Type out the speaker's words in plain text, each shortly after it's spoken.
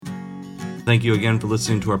Thank you again for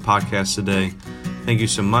listening to our podcast today. Thank you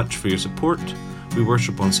so much for your support. We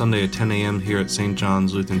worship on Sunday at 10 a.m. here at St.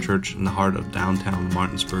 John's Lutheran Church in the heart of downtown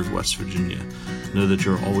Martinsburg, West Virginia. Know that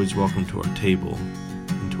you're always welcome to our table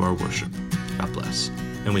and to our worship. God bless.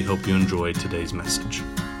 And we hope you enjoy today's message.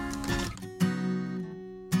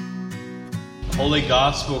 Holy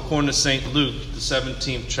Gospel according to St. Luke, the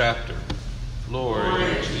 17th chapter.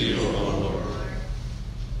 Glory to you, O Lord.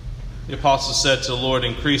 The apostle said to the Lord,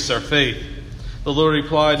 "Increase our faith." The Lord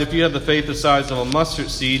replied, "If you have the faith the size of a mustard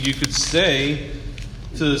seed, you could say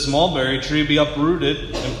to this mulberry tree, 'Be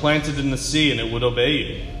uprooted and planted in the sea,' and it would obey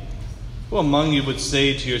you. Who among you would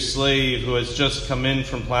say to your slave who has just come in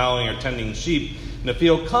from plowing or tending sheep in the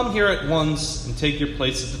field, 'Come here at once and take your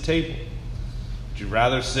place at the table'? Would you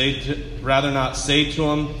rather not say to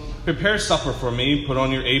him, 'Prepare supper for me, put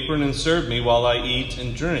on your apron and serve me while I eat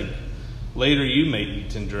and drink. Later you may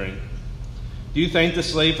eat and drink'? Do you thank the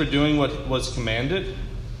slave for doing what was commanded?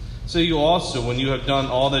 So you also, when you have done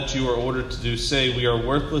all that you are ordered to do, say, 'We are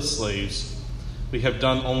worthless slaves. We have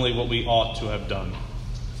done only what we ought to have done.'"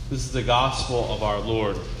 This is the gospel of our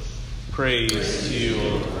Lord. Praise to you,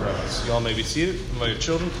 O Christ. You all may be seated. Invite your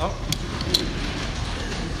children up.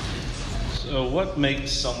 So what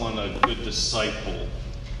makes someone a good disciple?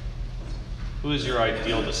 Who is your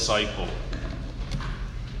ideal disciple?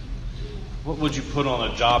 What would you put on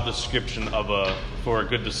a job description for a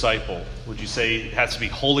good disciple? Would you say it has to be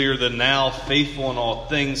holier than thou, faithful in all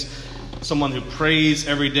things, someone who prays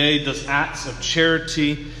every day, does acts of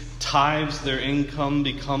charity, tithes their income,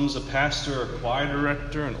 becomes a pastor or choir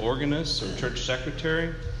director, an organist or church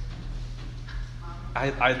secretary?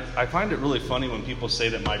 I find it really funny when people say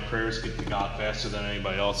that my prayers get to God faster than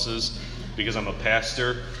anybody else's because I'm a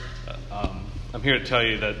pastor. I'm here to tell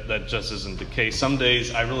you that just isn't the case. Some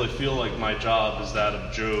days I really feel like my job is that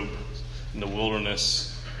of Job in the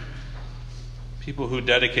wilderness. People who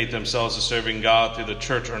dedicate themselves to serving God through the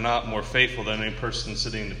church are not more faithful than any person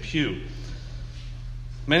sitting in the pew.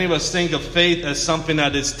 Many of us think of faith as something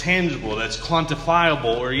that is tangible, that's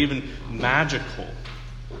quantifiable, or even magical.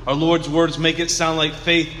 Our Lord's words make it sound like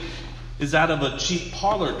faith is that of a cheap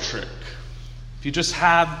parlor trick. If you just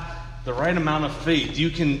have the right amount of faith, you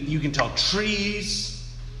can tell trees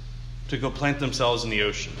to go plant themselves in the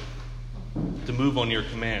ocean, to move on your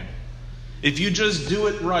command. If you just do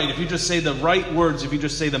it right, if you just say the right words, if you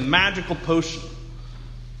just say the magical potion,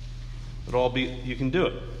 you can do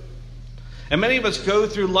it. And many of us go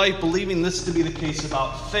through life believing this to be the case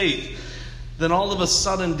about faith. Then all of a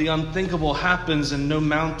sudden the unthinkable happens and no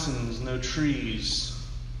mountains, no trees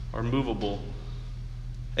are movable.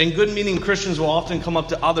 And good-meaning Christians will often come up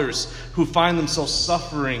to others who find themselves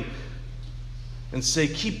suffering and say,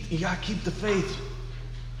 you got to keep the faith.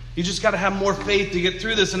 You just got to have more faith to get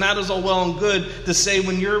through this. And that is all well and good to say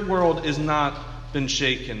when your world has not been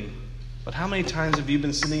shaken. But how many times have you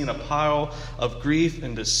been sitting in a pile of grief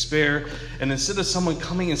and despair, and instead of someone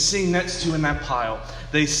coming and sitting next to you in that pile,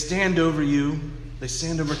 they stand over you, they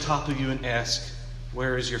stand over top of you and ask,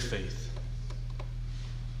 "Where is your faith?"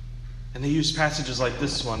 And they use passages like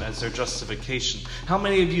this one as their justification. How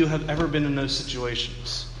many of you have ever been in those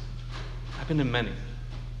situations? I've been in many.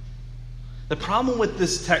 The problem with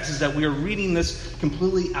this text is that we are reading this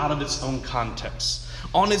completely out of its own context.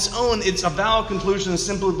 On its own, it's a valid conclusion to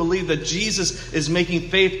simply believe that Jesus is making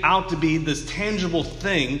faith out to be this tangible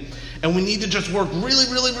thing, and we need to just work really,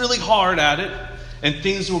 really, really hard at it, and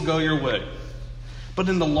things will go your way. But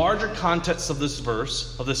in the larger context of this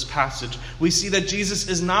verse, of this passage, we see that Jesus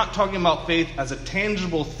is not talking about faith as a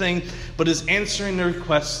tangible thing, but is answering the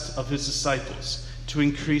request of his disciples to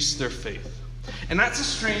increase their faith. And that's a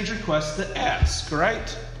strange request to ask,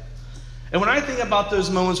 right? And when I think about those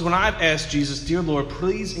moments when I've asked Jesus, "Dear Lord,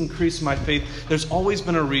 please increase my faith," there's always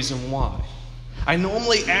been a reason why. I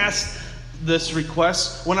normally ask this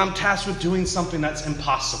request when I'm tasked with doing something that's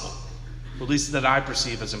impossible, or at least that I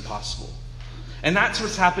perceive as impossible. And that's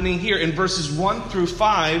what's happening here. In verses 1 through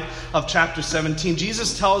 5 of chapter 17,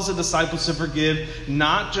 Jesus tells the disciples to forgive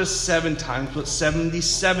not just 7 times, but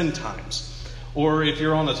 77 times. Or if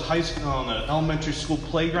you're on an elementary school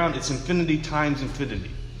playground, it's infinity times infinity.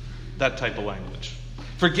 That type of language.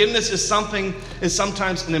 Forgiveness is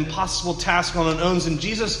sometimes an impossible task on its own, and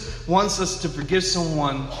Jesus wants us to forgive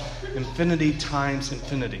someone infinity times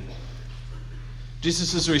infinity.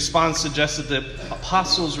 Jesus' response suggests that the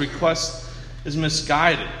apostles' request is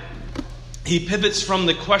misguided. He pivots from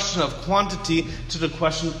the question of quantity to the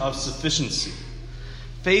question of sufficiency.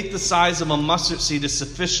 Faith the size of a mustard seed is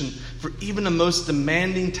sufficient for even the most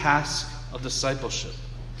demanding task of discipleship.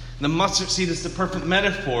 The mustard seed is the perfect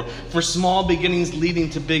metaphor for small beginnings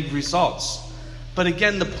leading to big results. But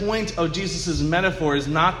again, the point of Jesus' metaphor is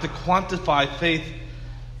not to quantify faith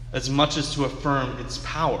as much as to affirm its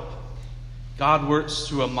power. God works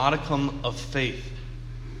through a modicum of faith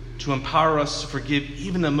to empower us to forgive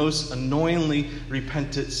even the most annoyingly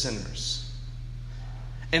repentant sinners.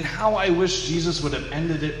 And how I wish Jesus would have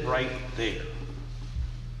ended it right there.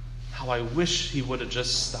 How I wish he would have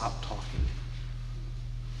just stopped talking.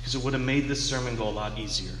 Because it would have made this sermon go a lot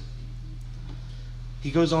easier.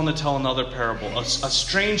 He goes on to tell another parable, a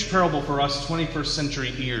strange parable for us 21st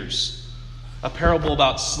century ears. A parable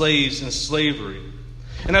about slaves and slavery.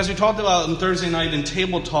 And as we talked about on Thursday night in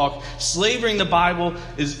Table Talk, slavery in the Bible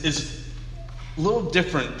is a little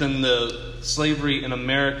different than the slavery in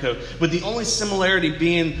America, with the only similarity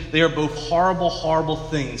being they are both horrible, horrible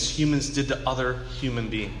things humans did to other human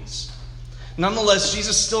beings. Nonetheless,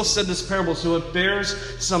 Jesus still said this parable, so it bears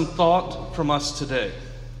some thought from us today.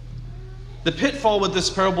 The pitfall with this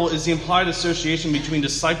parable is the implied association between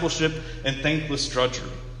discipleship and thankless drudgery.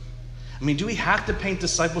 I mean, do we have to paint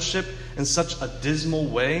discipleship in such a dismal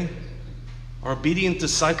way? Are obedient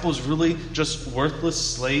disciples really just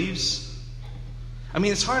worthless slaves? I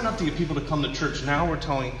mean, it's hard enough to get people to come to church. Now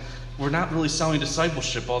we're not really selling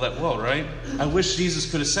discipleship all that well, right? I wish Jesus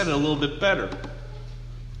could have said it a little bit better.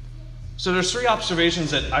 So there's 3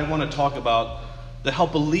 observations that I want to talk about that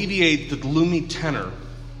help alleviate the gloomy tenor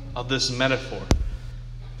of this metaphor.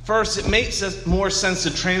 First, it makes more sense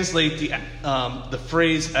to translate the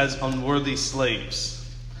phrase as unworthy slaves.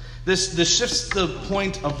 This shifts the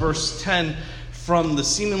point of verse 10 from the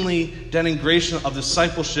seemingly denigration of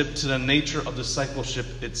discipleship to the nature of discipleship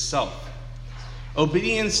itself.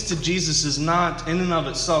 Obedience to Jesus is not, in and of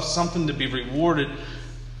itself, something to be rewarded,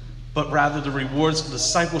 but rather the rewards of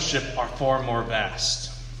discipleship are far more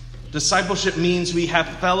vast. Discipleship means we have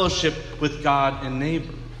fellowship with God and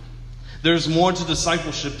neighbor. There's more to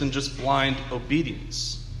discipleship than just blind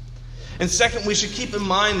obedience. And second, we should keep in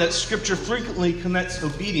mind that Scripture frequently connects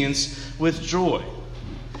obedience with joy,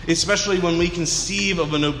 especially when we conceive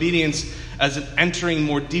of an obedience as an entering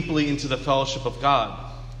more deeply into the fellowship of God.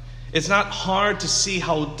 It's not hard to see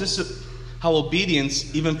how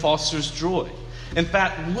obedience even fosters joy. In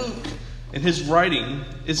fact, Luke, in his writing,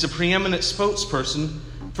 is the preeminent spokesperson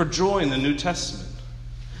for joy in the New Testament.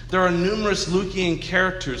 There are numerous Lukean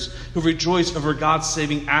characters who rejoice over God's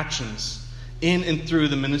saving actions in and through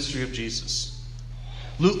the ministry of Jesus.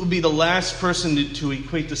 Luke would be the last person to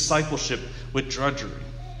equate discipleship with drudgery.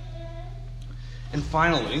 And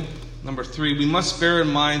finally, number 3, we must bear in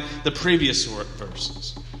mind the previous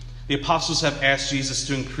verses. The apostles have asked Jesus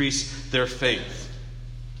to increase their faith.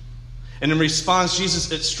 And in response to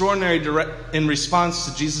Jesus' extraordinary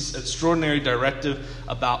directive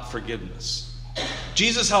about forgiveness.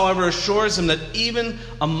 Jesus, however, assures them that even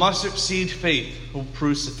a mustard seed faith will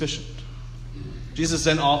prove sufficient. Jesus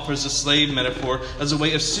then offers a slave metaphor as a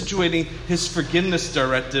way of situating his forgiveness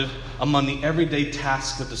directive among the everyday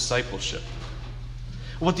task of discipleship.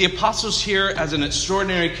 What the apostles hear as an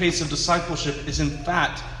extraordinary case of discipleship is in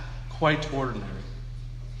fact quite ordinary.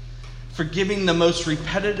 Forgiving the most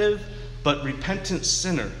repetitive but repentant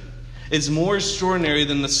sinner is more extraordinary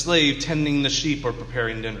than the slave tending the sheep or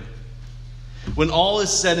preparing dinner. When all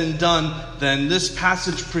is said and done, then, this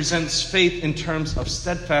passage presents faith in terms of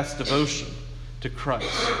steadfast devotion to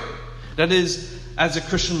Christ. That is, as a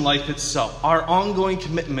Christian life itself. Our ongoing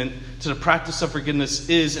commitment to the practice of forgiveness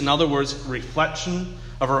is, in other words, a reflection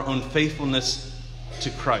of our own faithfulness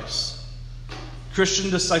to Christ.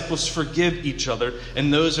 Christian disciples forgive each other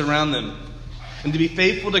and those around them. And to be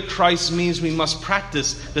faithful to Christ means we must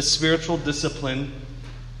practice the spiritual discipline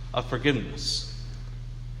of forgiveness.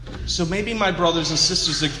 So maybe, my brothers and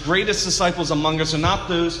sisters, the greatest disciples among us are not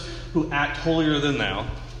those who act holier than thou.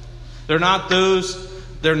 They're not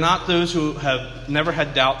those who have never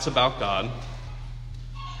had doubts about God.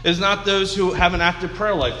 It's not those who have an active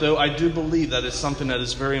prayer life, though I do believe that is something that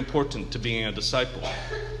is very important to being a disciple.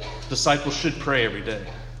 Disciples should pray every day.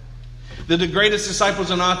 The greatest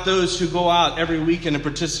disciples are not those who go out every weekend and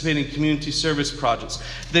participate in community service projects.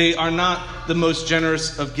 They are not the most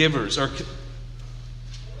generous of givers,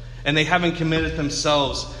 and they haven't committed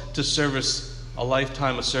themselves to service, a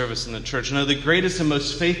lifetime of service in the church. No, the greatest and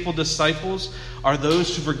most faithful disciples are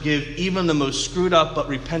those who forgive even the most screwed up but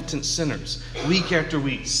repentant sinners, week after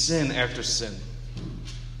week, sin after sin.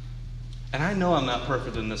 And I know I'm not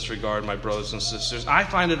perfect in this regard, my brothers and sisters. I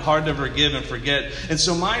find it hard to forgive and forget. And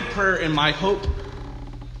so my prayer and my hope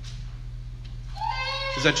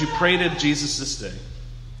is that you pray to Jesus this day.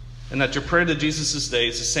 And that your prayer to Jesus this day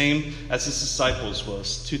is the same as his disciples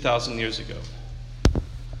was 2,000 years ago.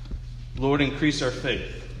 Lord, increase our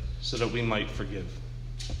faith so that we might forgive.